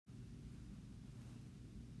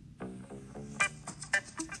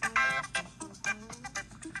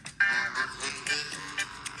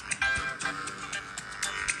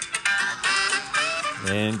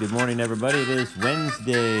And good morning, everybody. It is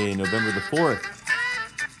Wednesday, November the 4th,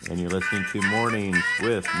 and you're listening to Mornings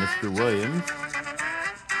with Mr. Williams.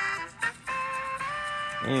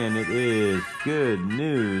 And it is Good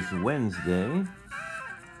News Wednesday.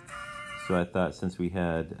 So I thought since we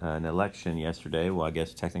had an election yesterday, well, I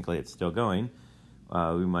guess technically it's still going,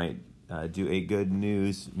 we might do a good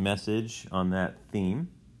news message on that theme.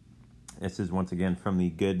 This is once again from the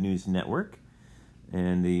Good News Network.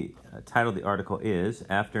 And the title of the article is,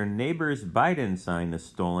 After Neighbor's Biden sign is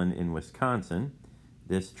stolen in Wisconsin,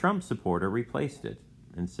 this Trump supporter replaced it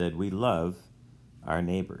and said, "We love our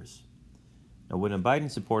neighbors." Now, when a Biden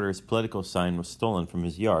supporter's political sign was stolen from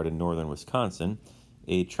his yard in northern Wisconsin,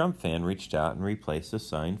 a Trump fan reached out and replaced the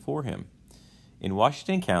sign for him. In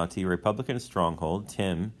Washington County, Republican stronghold,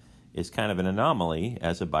 Tim is kind of an anomaly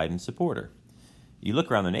as a Biden supporter. You look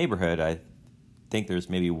around the neighborhood, I think there's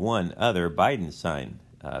maybe one other Biden sign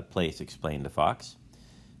place, explained to Fox.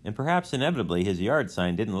 And perhaps inevitably his yard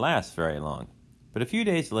sign didn't last very long. But a few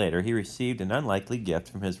days later, he received an unlikely gift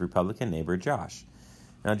from his Republican neighbor, Josh.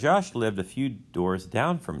 Now, Josh lived a few doors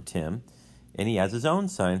down from Tim, and he has his own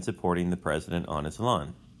sign supporting the president on his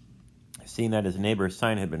lawn. Seeing that his neighbor's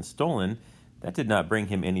sign had been stolen, that did not bring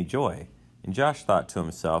him any joy. And Josh thought to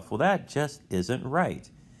himself, well, that just isn't right.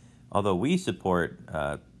 Although we support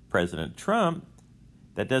President Trump,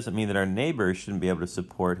 that doesn't mean that our neighbors shouldn't be able to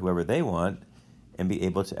support whoever they want and be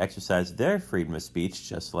able to exercise their freedom of speech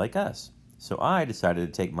just like us. So I decided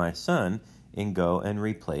to take my son and go and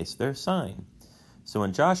replace their sign. So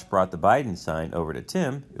when Josh brought the Biden sign over to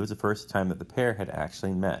Tim, it was the first time that the pair had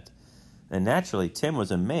actually met. And naturally, Tim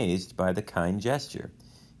was amazed by the kind gesture.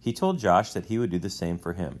 He told Josh that he would do the same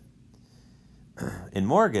for him. In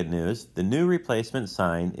more good news, the new replacement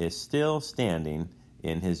sign is still standing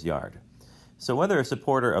in his yard. So whether a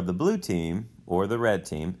supporter of the blue team or the red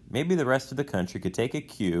team, maybe the rest of the country could take a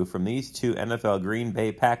cue from these two NFL Green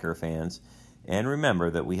Bay Packer fans and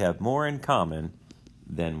remember that we have more in common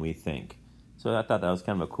than we think. So I thought that was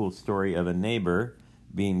kind of a cool story of a neighbor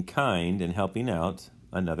being kind and helping out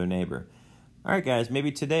another neighbor. All right, guys,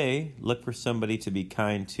 maybe today look for somebody to be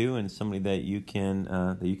kind to and somebody that you can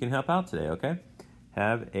help out today, okay?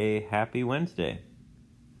 Have a happy Wednesday.